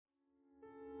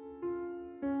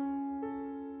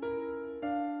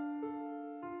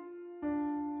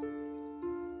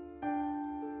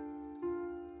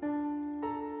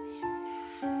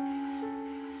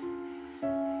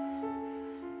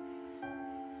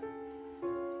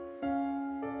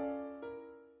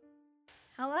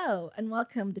Hello, and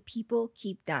welcome to People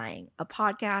Keep Dying, a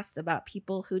podcast about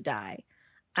people who die.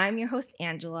 I'm your host,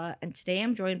 Angela, and today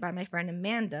I'm joined by my friend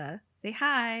Amanda. Say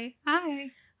hi. Hi.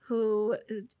 Who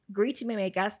agreed to be my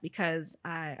guest because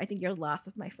I think you're the last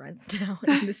of my friends now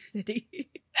in the city.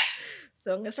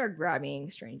 So I'm going to start grabbing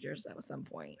strangers at some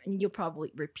point, and you'll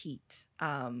probably repeat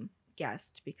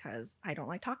guest because I don't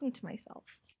like talking to myself.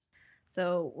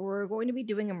 So we're going to be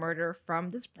doing a murder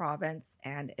from this province,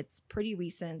 and it's pretty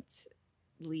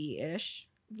recently-ish.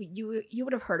 You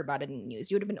would have heard about it in the news.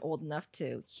 You would have been old enough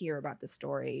to hear about the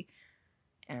story,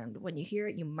 and when you hear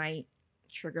it, you might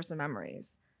trigger some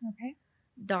memories. Okay.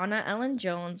 Donna Ellen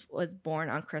Jones was born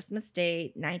on Christmas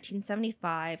Day,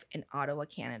 1975, in Ottawa,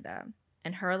 Canada,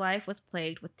 and her life was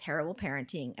plagued with terrible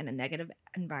parenting and a negative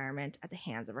environment at the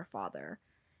hands of her father.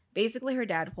 Basically, her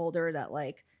dad told her that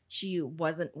she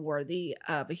wasn't worthy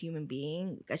of a human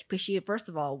being because she, first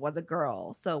of all, was a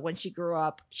girl. So when she grew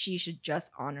up, she should just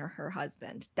honor her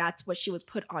husband. That's what she was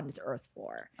put on this earth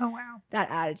for. Oh, wow. That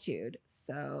attitude.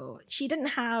 So she didn't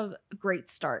have a great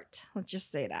start. Let's just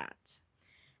say that.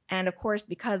 And of course,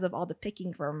 because of all the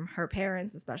picking from her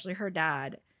parents, especially her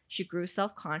dad, she grew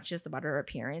self-conscious about her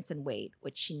appearance and weight,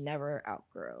 which she never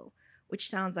outgrew. Which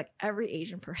sounds like every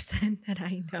Asian person that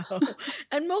I know.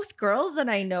 And most girls that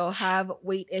I know have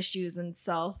weight issues and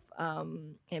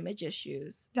self-image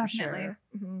issues. Definitely. For sure.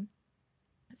 Mm-hmm.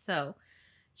 So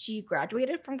she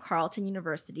graduated from Carleton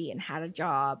University and had a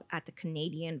job at the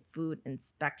Canadian Food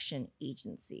Inspection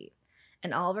Agency.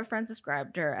 And all of her friends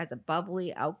described her as a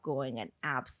bubbly, outgoing, and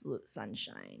absolute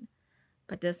sunshine.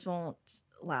 But this won't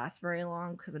last very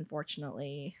long because,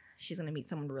 unfortunately, she's going to meet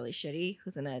someone really shitty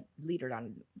who's going to lead her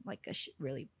down a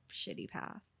really shitty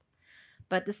path.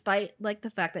 But despite the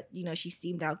fact that, she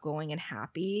seemed outgoing and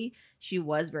happy, she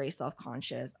was very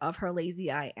self-conscious of her lazy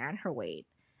eye and her weight,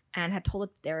 and had told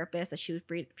a therapist that she would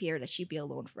fear that she'd be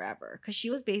alone forever because she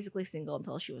was basically single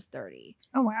until she was 30.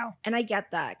 Oh, wow. And I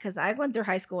get that because I went through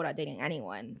high school without dating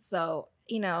anyone. So,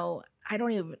 I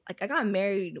don't even, I got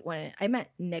married when I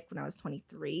met Nick when I was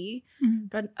 23. Mm-hmm.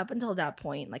 But up until that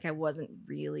point, I wasn't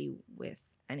really with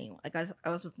anyone. I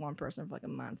was with one person for a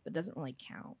month, but it doesn't really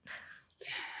count.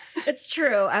 It's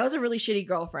true. I was a really shitty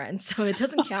girlfriend, so it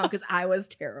doesn't count because I was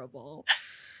terrible.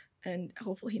 And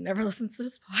hopefully he never listens to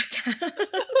this podcast.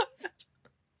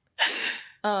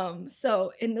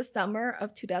 So in the summer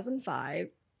of 2005,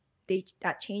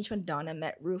 that changed when Donna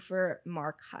met roofer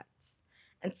Mark Hutz.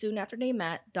 And soon after they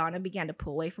met, Donna began to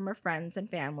pull away from her friends and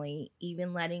family,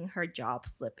 even letting her job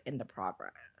slip in the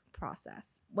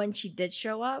process. When she did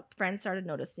show up, friends started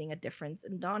noticing a difference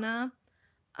in Donna.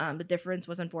 The difference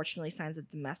was unfortunately signs of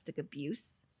domestic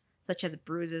abuse, such as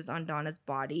bruises on Donna's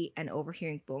body and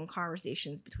overhearing phone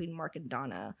conversations between Mark and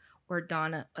Donna, where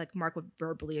Mark would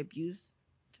verbally abuse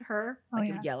her.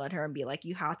 He would yell at her and be like,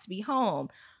 "You have to be home.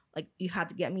 You have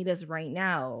to get me this right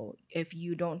now. If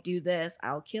you don't do this,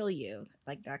 I'll kill you."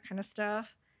 That kind of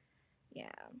stuff.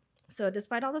 Yeah. So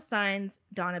despite all the signs,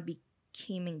 Donna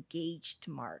became engaged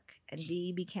to Mark, and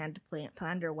they began to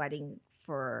plan their wedding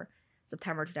for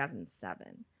September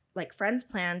 2007. Friends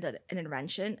planned an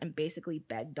intervention and basically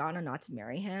begged Donna not to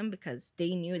marry him because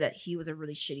they knew that he was a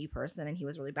really shitty person and he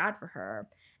was really bad for her.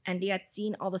 And they had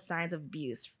seen all the signs of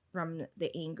abuse from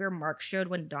the anger Mark showed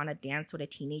when Donna danced with a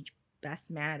teenage best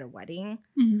man at a wedding,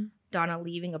 mm-hmm. Donna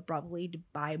leaving abruptly to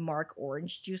buy Mark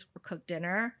orange juice or cook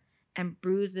dinner, and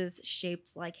bruises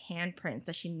shaped like handprints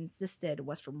that she insisted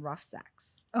was from rough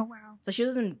sex. Oh, wow. So she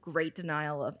was in great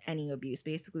denial of any abuse,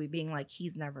 basically being like,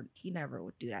 he never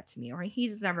would do that to me, or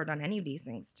he's never done any of these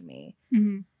things to me.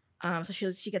 Mm-hmm. So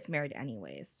she gets married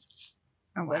anyways.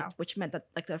 Oh, wow. Which meant that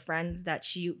the friends that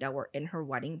were in her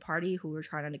wedding party who were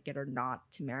trying to get her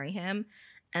not to marry him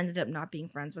ended up not being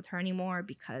friends with her anymore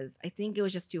because I think it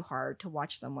was just too hard to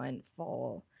watch someone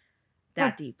fall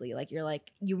that deeply.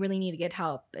 You really need to get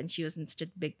help, and she was in such a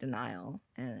big denial,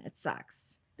 and it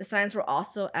sucks. The signs were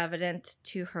also evident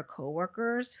to her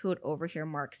coworkers who would overhear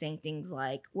Mark saying things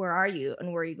like, "Where are you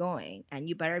and where are you going? And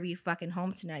you better be fucking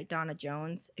home tonight, Donna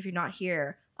Jones. If you're not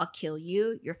here, I'll kill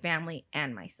you, your family,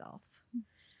 and myself."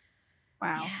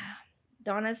 Wow. Yeah.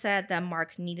 Donna said that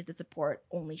Mark needed the support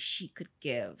only she could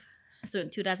give. So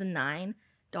in 2009,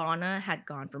 Donna had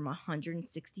gone from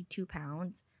 162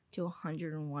 pounds to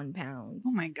 101 pounds.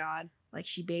 Oh my God.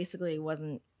 She basically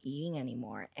wasn't eating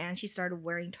anymore. And she started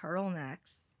wearing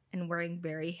turtlenecks and wearing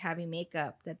very heavy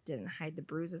makeup that didn't hide the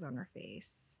bruises on her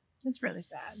face. That's really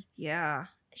sad. Yeah.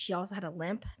 She also had a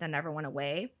limp that never went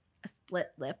away, a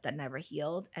split lip that never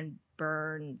healed, and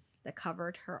burns that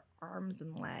covered her arms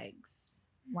and legs.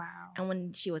 Wow. And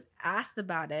when she was asked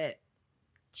about it,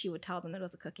 she would tell them it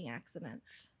was a cooking accident.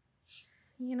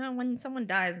 when someone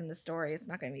dies in the story, it's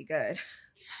not going to be good.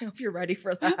 I hope you're ready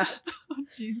for that. Oh,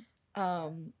 jeez.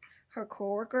 Her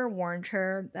coworker warned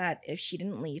her that if she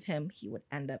didn't leave him, he would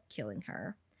end up killing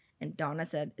her. And Donna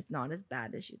said, it's not as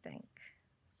bad as you think.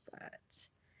 But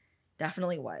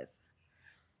definitely was.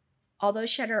 Although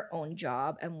she had her own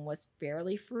job and was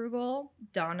fairly frugal,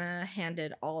 Donna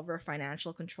handed all of her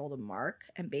financial control to Mark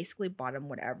and basically bought him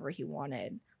whatever he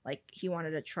wanted. Like, he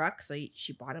wanted a truck, so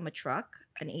she bought him a truck,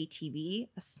 an ATV,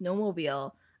 a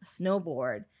snowmobile, a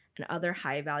snowboard, and other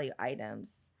high-value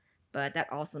items. But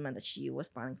that also meant that she was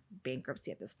filing for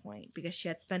bankruptcy at this point because she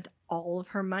had spent all of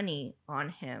her money on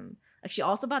him. Like, she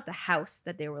also bought the house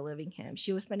that they were living in.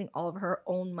 She was spending all of her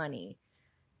own money.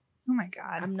 Oh my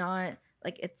God. I'm not,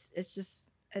 like, it's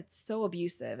so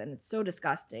abusive and it's so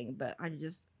disgusting, but I'm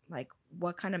just like,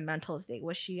 what kind of mental state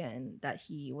was she in that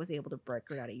he was able to break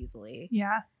her that easily?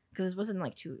 Yeah. Because it wasn't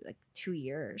like 2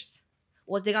 years.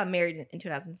 Well, they got married in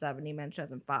 2007. He met in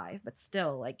 2005, but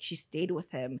still, like, she stayed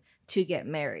with him to get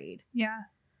married. Yeah.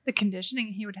 The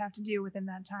conditioning he would have to do within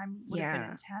that time would have been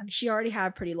intense. She already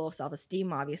had pretty low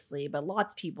self-esteem, obviously, but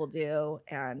lots of people do.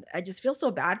 And I just feel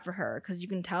so bad for her because you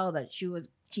can tell that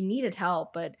she needed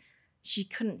help, but she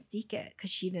couldn't seek it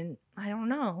because she didn't, I don't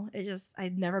know.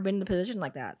 I'd never been in a position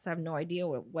like that, so I have no idea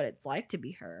what it's like to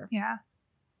be her. Yeah.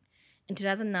 In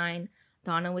 2009,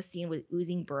 Donna was seen with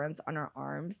oozing burns on her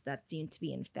arms that seemed to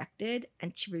be infected,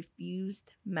 and she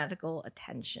refused medical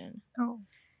attention. Oh.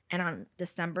 And on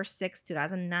December 6,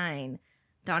 2009,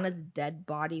 Donna's dead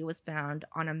body was found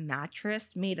on a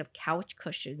mattress made of couch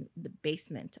cushions in the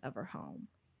basement of her home.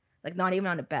 Like, not even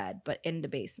on a bed, but in the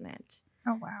basement.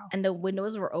 Oh, wow. And the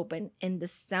windows were open in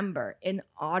December in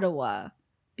Ottawa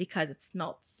because it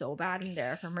smelled so bad in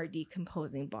there from her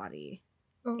decomposing body.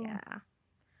 Oh. Yeah.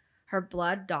 Her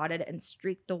blood dotted and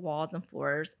streaked the walls and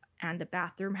floors, and the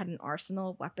bathroom had an arsenal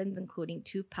of weapons, including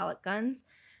 2 pellet guns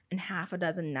and half a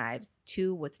dozen knives,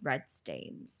 2 with red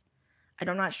stains.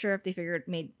 I'm not sure if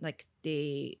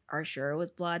they are sure it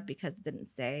was blood because it didn't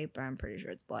say, but I'm pretty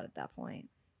sure it's blood at that point.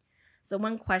 So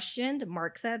when questioned,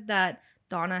 Mark said that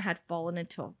Donna had fallen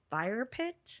into a fire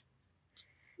pit.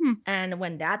 And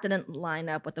when that didn't line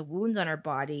up with the wounds on her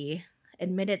body,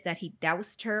 admitted that he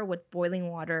doused her with boiling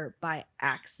water by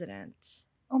accident.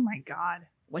 Oh my God.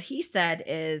 What he said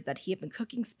is that he had been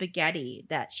cooking spaghetti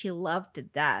that she loved to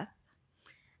death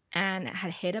and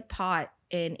had hit a pot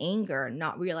in anger,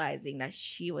 not realizing that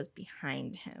she was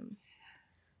behind him.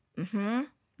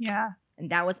 Yeah. And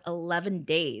that was 11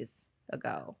 days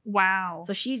ago. Wow.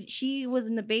 So she was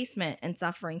in the basement and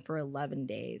suffering for 11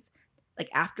 days. Like,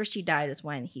 after she died is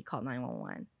when he called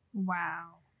 911.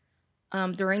 Wow.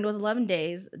 During those 11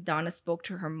 days, Donna spoke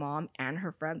to her mom and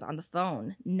her friends on the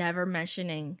phone, never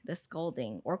mentioning the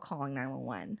scolding or calling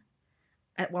 911.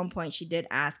 At one point, she did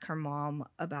ask her mom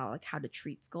about, like, how to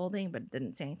treat scolding, but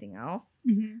didn't say anything else.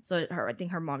 Mm-hmm. So I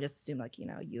think her mom just assumed, like,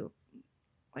 you,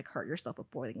 like, hurt yourself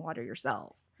with boiling water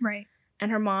yourself. Right.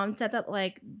 And her mom said that,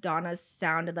 like, Donna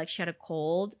sounded like she had a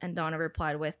cold, and Donna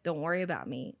replied with, "Don't worry about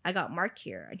me. I got Mark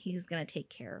here, and he's going to take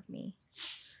care of me."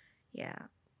 Yeah.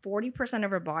 40%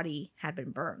 of her body had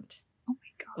been burnt. Oh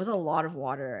my God. It was a lot of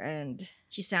water, and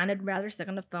she sounded rather sick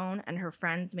on the phone, and her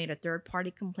friends made a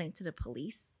third-party complaint to the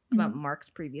police about Mark's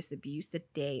previous abuse the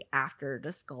day after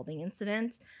the scalding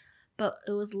incident, but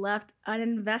it was left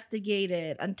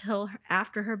uninvestigated until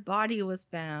after her body was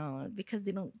found because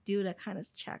they don't do that kind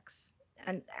of checks.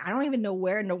 And I don't even know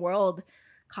where in the world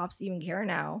cops even care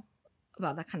now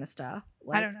about that kind of stuff.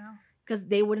 Like, I don't know. Because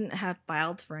they wouldn't have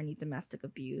filed for any domestic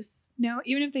abuse. No,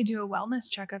 even if they do a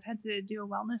wellness check, I've had to do a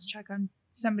wellness check on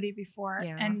somebody before.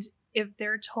 Yeah. And if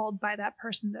they're told by that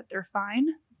person that they're fine,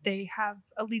 they have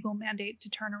a legal mandate to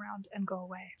turn around and go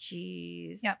away.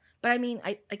 Jeez. Yep. But I mean,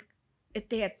 if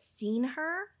they had seen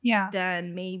her, Yeah.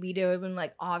 then maybe they would have been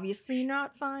like, obviously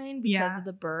not fine because of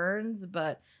the burns.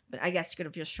 But I guess she could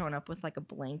have just shown up with, like, a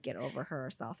blanket over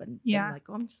herself and been like,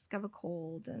 "Oh, I'm just got a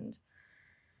cold." And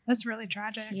that's really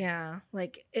tragic. yeah,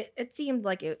 like it seemed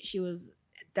like it was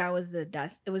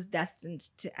destined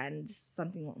to end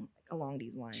something along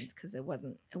these lines because it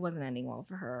wasn't ending well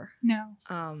for her.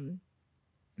 No.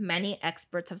 Many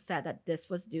experts have said that this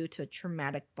was due to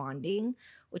traumatic bonding,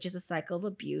 which is a cycle of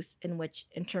abuse in which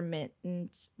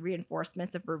intermittent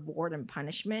reinforcements of reward and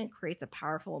punishment creates a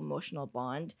powerful emotional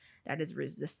bond that is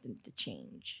resistant to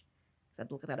change. So I had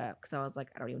to look that up because I was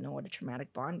like, I don't even know what a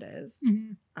traumatic bond is.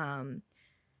 Mm-hmm.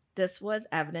 This was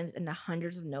evident in the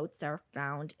hundreds of notes that were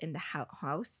found in the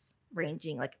house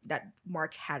ranging like that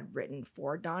Mark had written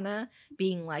for Donna,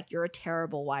 being like, "You're a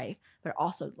terrible wife," but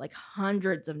also like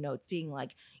hundreds of notes being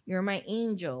like, "You're my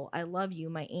angel. I love you,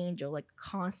 my angel," like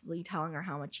constantly telling her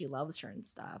how much he loves her and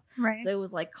stuff. Right. So it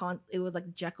was like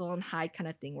Jekyll and Hyde kind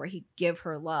of thing where he'd give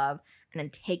her love and then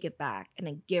take it back, and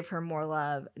then give her more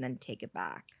love and then take it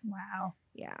back. Wow.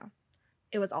 Yeah.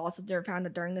 It was also found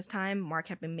that during this time, Mark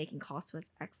had been making calls to his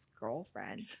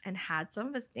ex-girlfriend and had some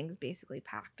of his things basically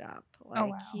packed up.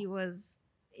 Like, wow.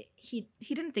 he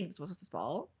didn't think this was his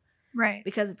fault. Right.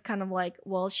 Because it's kind of like,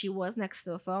 well, she was next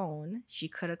to a phone. She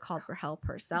could have called for help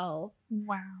herself.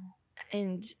 Wow.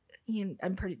 And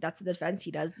that's the defense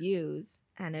he does use.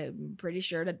 And I'm pretty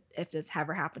sure that if this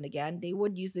ever happened again, they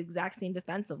would use the exact same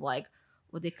defense of like,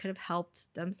 well, they could have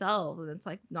helped themselves. And it's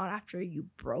like, not after you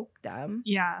broke them.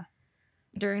 Yeah.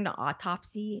 During the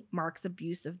autopsy, Mark's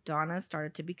abuse of Donna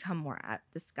started to become more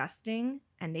disgusting,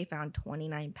 and they found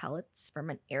 29 pellets from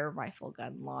an air rifle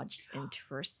gun lodged into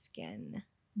her skin.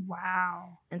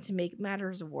 Wow. And to make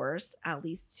matters worse, at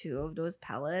least 2 of those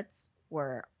pellets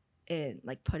were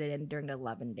put it in during the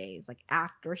 11 days, like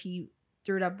after he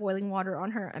threw that boiling water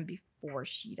on her and before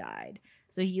she died.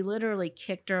 So he literally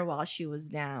kicked her while she was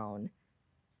down.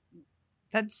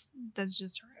 That's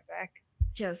just horrific.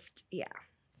 Just, yeah.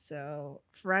 So,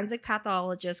 forensic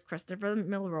pathologist Christopher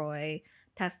Milroy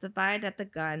testified that the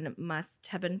gun must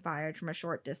have been fired from a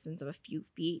short distance of a few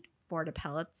feet for the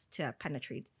pellets to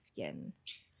penetrate the skin.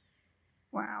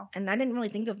 Wow. And I didn't really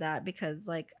think of that because,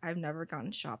 like, I've never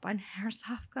gotten shot by an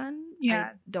airsoft gun.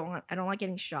 Yeah. I don't like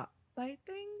getting shot by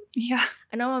things. Yeah.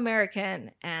 I know I'm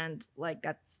American, and, like,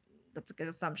 that's a good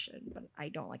assumption, but I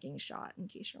don't like getting shot, in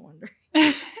case you're wondering.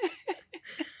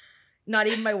 Not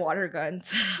even my water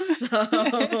guns.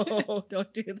 So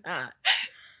don't do that.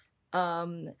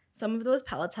 Some of those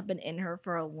pellets have been in her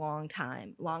for a long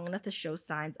time, long enough to show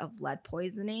signs of lead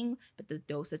poisoning, but the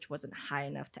dosage wasn't high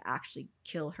enough to actually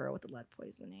kill her with the lead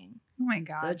poisoning. Oh my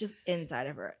God. So just inside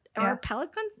of her. Yeah. Are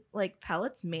pellet guns like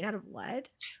pellets made out of lead?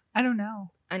 I don't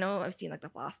know. I know I've seen like the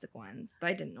plastic ones, but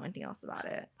I didn't know anything else about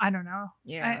it. I don't know.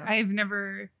 Yeah. I've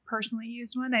never personally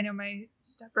used one. I know my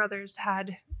stepbrothers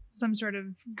had some sort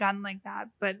of gun like that,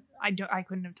 but I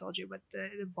couldn't have told you what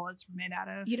the bullets were made out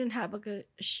of. You didn't have like a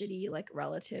shitty like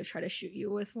relative try to shoot you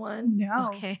with one? No.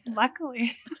 Okay.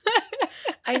 Luckily.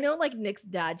 I know like Nick's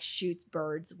dad shoots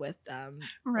birds with them.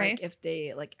 Right. Like if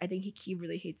they like, I think he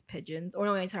really hates pigeons. Or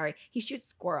no, wait, sorry. He shoots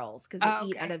squirrels because they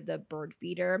eat out of the bird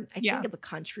feeder. I think it's a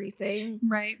country thing.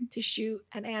 Right. To shoot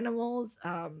at animals.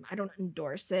 I don't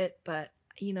endorse it, but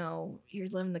you know, you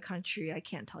live in the country. I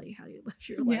can't tell you how you live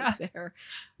your life there.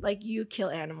 Like you kill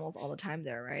animals all the time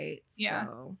there, right? Yeah.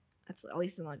 So that's at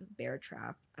least in like a bear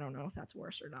trap. I don't know if that's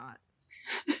worse or not.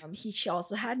 She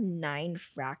also had 9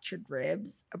 fractured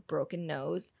ribs, a broken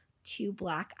nose, 2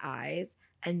 black eyes,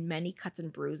 and many cuts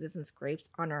and bruises and scrapes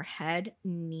on her head,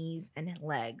 knees, and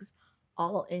legs.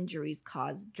 All injuries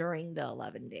caused during the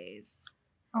 11 days.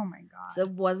 Oh my God. So it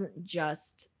wasn't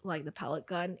just like the pellet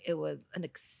gun. It was an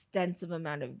extensive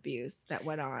amount of abuse that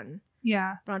went on.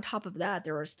 Yeah. But on top of that,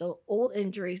 there were still old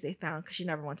injuries they found because she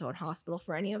never went to a hospital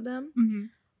for any of them. Mm-hmm.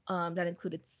 That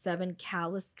included 7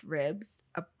 calloused ribs,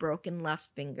 a broken left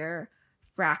finger,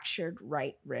 fractured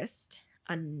right wrist,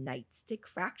 a nightstick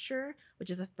fracture, which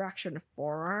is a fracture in the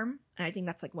forearm. And I think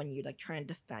that's like when you like try and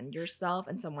defend yourself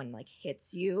and someone like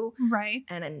hits you. Right.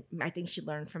 And then I think she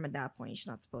learned from at that point she's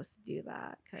not supposed to do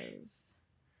that because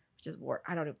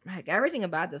I don't know. Like everything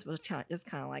about this was just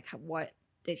kind of like, what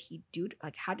did he do?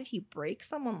 Like, how did he break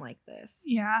someone like this?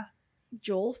 Yeah.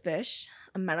 Joel Fish,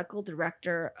 a medical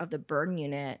director of the burn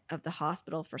unit of the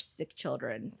hospital for sick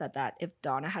children, said that if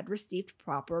Donna had received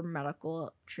proper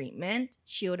medical treatment,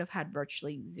 she would have had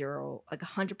virtually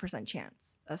 100%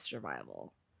 chance of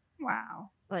survival.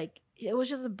 Wow. Like, it was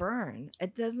just a burn.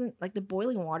 It doesn't, like, the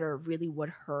boiling water really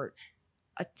would hurt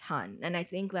a ton. And I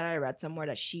think that I read somewhere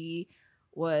that she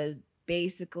was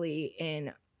basically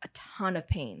in a ton of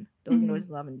pain those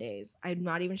 11 days. I'm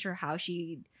not even sure how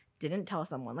she didn't tell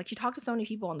someone. Like, she talked to so many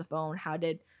people on the phone. How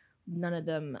did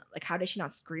she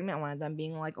not scream at one of them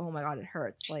being like, oh my God, it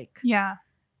hurts? Like, yeah.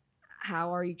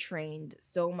 How are you trained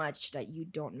so much that you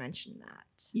don't mention that?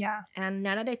 Yeah. And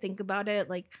now that I think about it,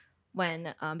 like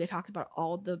when they talked about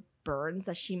all the burns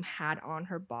that she had on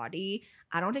her body,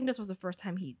 I don't think this was the first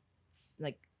time he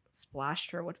like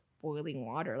splashed her with boiling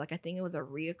water. Like, I think it was a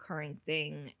reoccurring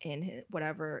thing in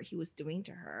whatever he was doing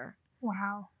to her.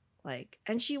 Wow. Like,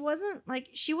 and she wasn't like,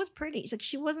 she was pretty. Like,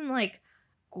 she wasn't like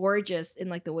gorgeous in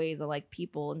like the ways that like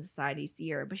people in society see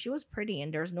her, but she was pretty,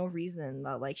 and there's no reason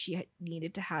that like she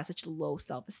needed to have such low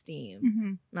self-esteem.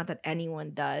 Mm-hmm. Not that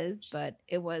anyone does, but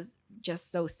it was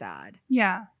just so sad.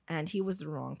 Yeah. And he was the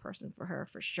wrong person for her,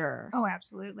 for sure. Oh,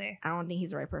 absolutely. I don't think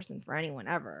he's the right person for anyone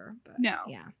ever, but No.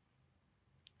 yeah.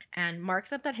 And Mark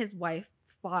said that his wife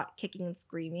fought kicking and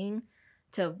screaming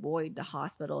to avoid the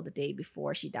hospital the day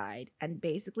before she died, and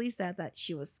basically said that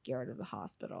she was scared of the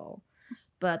hospital.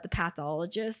 But the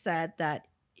pathologist said that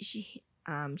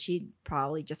she'd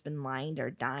probably just been lying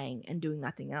there, dying, and doing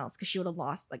nothing else, because she would have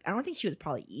lost, like, I don't think she was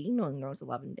probably eating knowing there was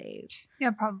 11 days.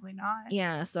 Yeah, probably not.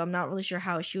 Yeah, so I'm not really sure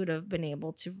how she would have been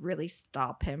able to really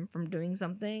stop him from doing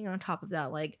something. On top of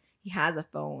that, like, he has a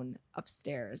phone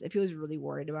upstairs. If he was really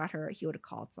worried about her, he would have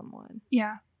called someone.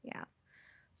 Yeah. Yeah.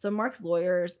 So Mark's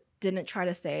lawyers didn't try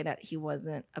to say that he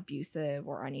wasn't abusive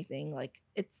or anything. Like,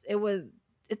 it's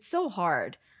so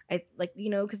hard.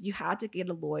 Because you had to get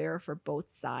a lawyer for both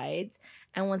sides.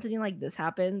 And when something like this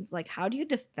happens, like, how do you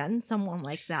defend someone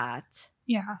like that?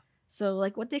 Yeah. So,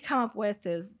 like, what they come up with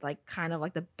is, like, kind of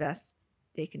like the best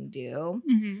they can do.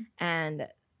 Mm-hmm. And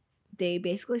they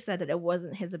basically said that it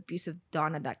wasn't his abuse of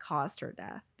Donna that caused her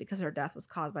death, because her death was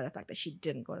caused by the fact that she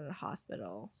didn't go to the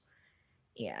hospital.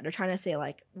 Yeah, they're trying to say,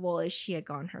 like, well, if she had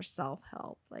gone herself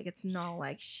help, like, it's not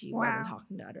like she wasn't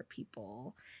talking to other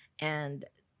people. And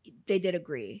they did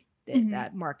agree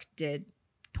that Mark did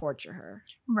torture her.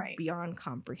 Right. Beyond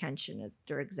comprehension is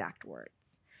their exact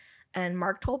words. And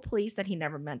Mark told police that he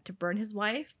never meant to burn his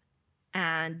wife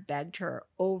and begged her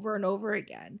over and over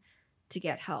again to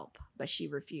get help, but she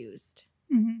refused,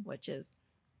 which is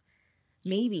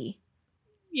maybe.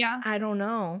 Yeah. I don't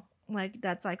know. Like,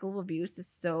 that cycle of abuse is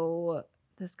so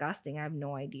disgusting. I have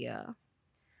no idea.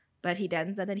 But he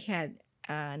then said that he had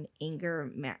an anger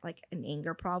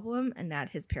problem, and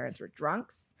that his parents were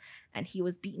drunks, and he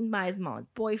was beaten by his mom's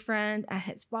boyfriend and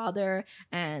his father,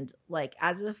 and like,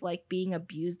 as if like being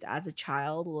abused as a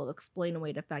child will explain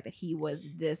away the fact that he was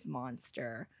this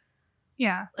monster.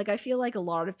 Yeah. Like, I feel like a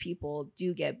lot of people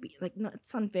do get like, no,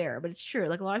 it's unfair, but it's true.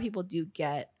 Like, a lot of people do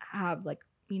have like,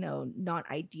 you know, not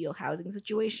ideal housing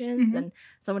situations, and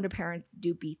some of the parents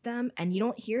do beat them, and you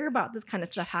don't hear about this kind of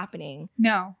stuff happening.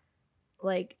 No.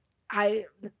 Like, I'm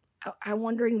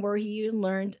wondering where he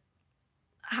learned.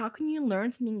 How can you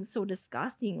learn something so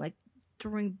disgusting, like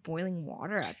throwing boiling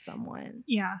water at someone?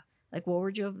 Yeah. Like, what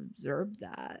would you have observed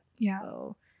that? Yeah.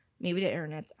 So maybe the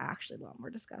internet's actually a lot more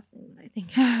disgusting than I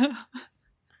think.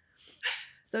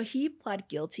 So he pled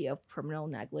guilty of criminal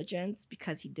negligence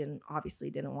because he obviously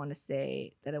didn't want to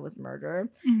say that it was murder.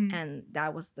 And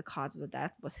that was the cause of the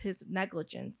death, was his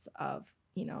negligence of,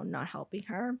 you know, not helping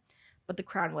her. But the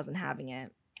Crown wasn't having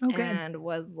it. Okay. And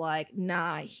was like,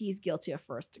 nah, he's guilty of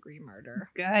first-degree murder.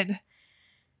 Good.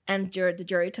 And the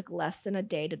jury took less than a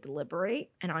day to deliberate.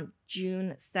 And on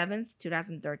June 7th,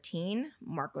 2013,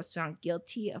 Mark was found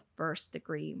guilty of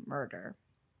first-degree murder.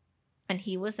 And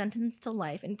he was sentenced to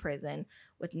life in prison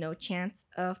with no chance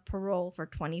of parole for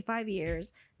 25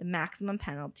 years, the maximum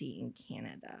penalty in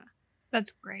Canada.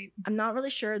 That's great. I'm not really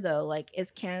sure, though. Like,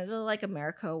 is Canada like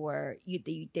America, where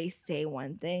they say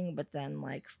one thing, but then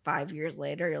like 5 years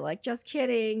later, you're like, just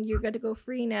kidding, you're good to go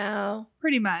free now?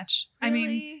 Pretty much. Really? I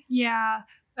mean, yeah.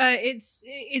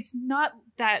 It's not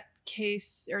that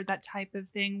case or that type of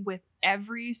thing with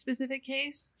every specific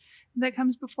case that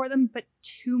comes before them, but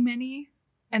too many,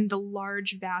 and the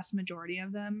large, vast majority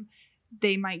of them,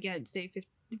 they might get, say,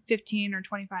 15 or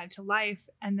 25 to life,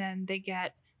 and then they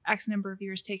get X number of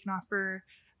years taken off for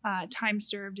time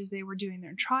served as they were doing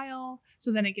their trial.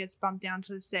 So then it gets bumped down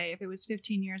to, say, if it was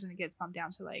 15 years, and it gets bumped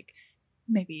down to like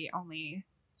maybe only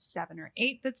 7 or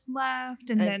 8 that's left,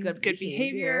 and then good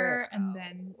behavior, and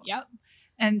then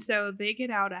and so they get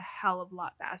out a hell of a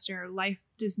lot faster. Life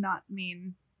does not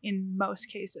mean, in most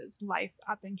cases, life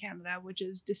up in Canada, which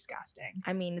is disgusting.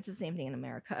 I mean, it's the same thing in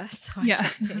America, so Yeah. I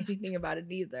can't say anything about it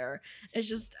either. It's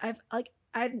just,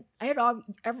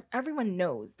 everyone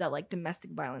knows that like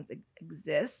domestic violence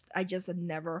exists. I just have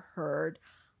never heard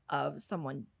of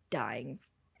someone dying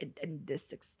in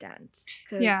this extent.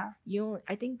 Because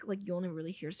I think like you only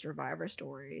really hear survivor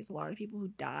stories. A lot of people who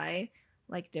die,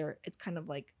 like it's kind of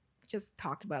like just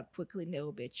talked about quickly in the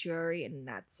obituary, and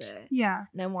that's it. Yeah.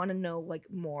 And I want to know like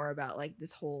more about like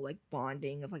this whole like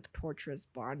bonding of like the torturous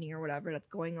bonding or whatever that's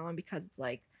going on, because it's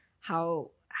like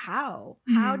how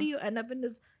do you end up in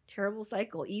this terrible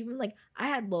cycle? Even like I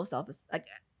had low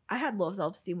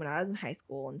self-esteem when I was in high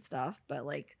school and stuff, but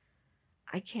like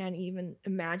I can't even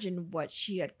imagine what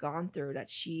she had gone through, that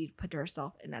she put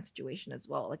herself in that situation as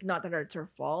well. Like, not that it's her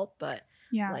fault, but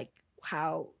like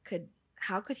how could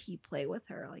he play with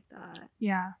her like that?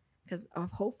 Yeah. because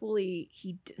hopefully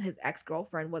his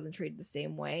ex-girlfriend wasn't treated the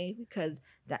same way, because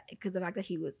the fact that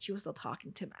she was still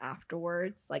talking to him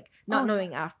afterwards, like not knowing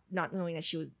that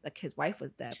she was like his wife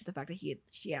was dead, but the fact that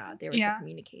they were still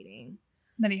communicating.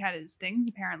 Then he had his things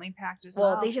apparently packed as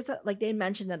well. Well, they just like they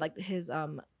mentioned that like his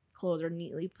clothes are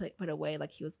neatly put away,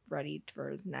 like he was ready for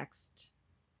his next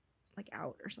like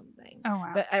out or something. Oh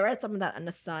wow. But I read some of that on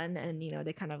The Sun, and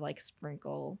they kind of like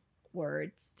sprinkle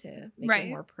words to make it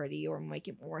more pretty or make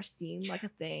it more seem like a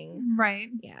thing. Right.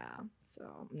 Yeah.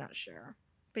 So I'm not sure.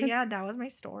 But yeah, that was my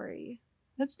story.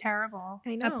 That's terrible.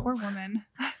 I know. That poor woman.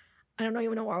 I don't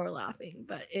even know why we're laughing,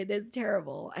 but it is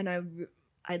terrible. And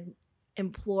I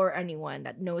implore anyone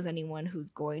that knows anyone who's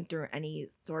going through any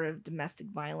sort of domestic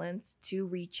violence to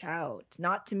reach out,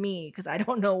 not to me because I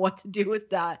don't know what to do with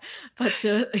that, but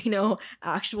to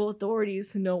actual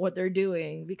authorities who know what they're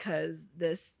doing, because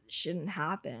this shouldn't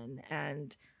happen.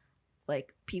 And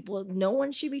like no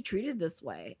one should be treated this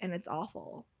way, and it's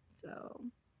awful. So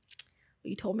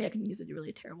you told me I can use a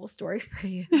really terrible story for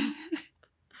you.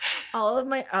 All of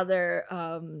my other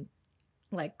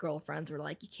like girlfriends were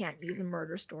like, you can't use a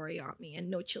murder story on me and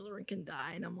no children can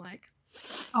die, and I'm like,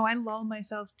 oh, I lull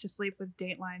myself to sleep with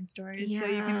Dateline stories. So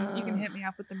you can hit me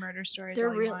up with the murder stories. They're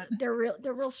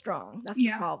real strong. That's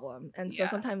the problem. And so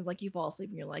sometimes like you fall asleep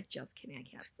and you're like, just kidding, I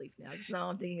can't sleep now, because now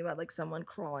I'm thinking about like someone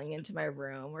crawling into my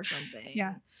room or something.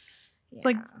 It's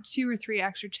like 2 or 3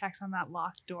 extra checks on that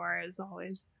locked door is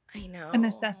always a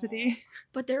necessity.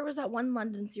 But there was that one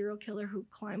London serial killer who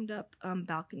climbed up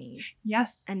balconies.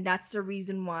 Yes. And that's the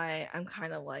reason why I'm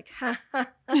kind of like,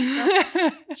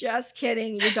 just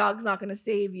kidding. Your dog's not going to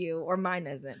save you, or mine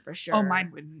isn't for sure. Oh,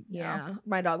 mine wouldn't. Yeah. No.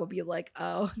 My dog would be like,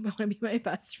 oh, I want to be my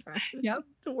best friend. Yep.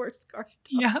 The worst guard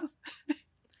dog.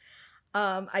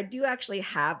 Yeah. I do actually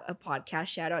have a podcast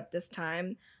shout out this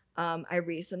time. I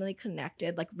recently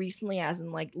connected, like recently as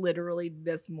in like literally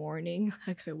this morning,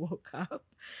 like I woke up,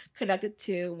 connected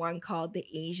to one called the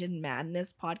Asian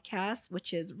Madness podcast,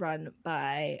 which is run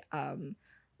by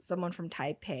someone from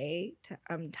Taipei,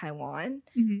 Taiwan,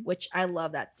 which I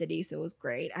love that city, so it was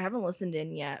great. I haven't listened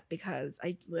in yet because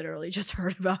I literally just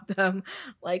heard about them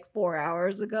like 4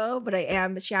 hours ago, but I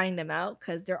am shouting them out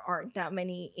because there aren't that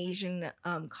many Asian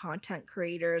content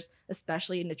creators,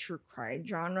 especially in the true crime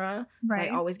genre. Right.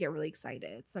 So I always get really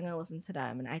excited. So I'm gonna listen to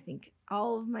them, and I think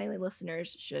all of my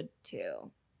listeners should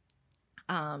too.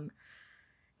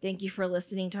 Thank you for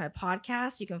listening to my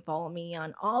podcast. You can follow me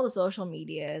on all the social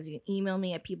medias. You can email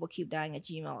me at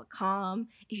peoplekeepdying@gmail.com.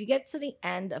 If you get to the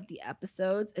end of the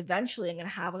episodes, eventually I'm going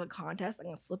to have like a contest. I'm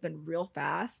going to slip in real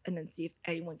fast and then see if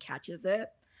anyone catches it.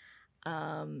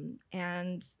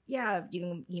 And yeah, you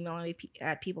can email me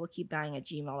at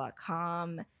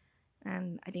peoplekeepdying@gmail.com.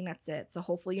 And I think that's it. So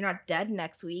hopefully you're not dead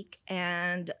next week.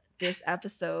 And this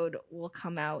episode will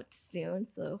come out soon,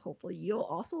 so hopefully you'll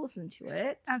also listen to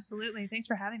it. Absolutely. Thanks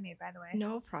for having me, by the way.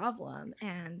 No problem.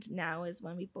 And now is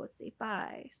when we both say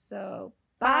bye. So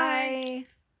bye.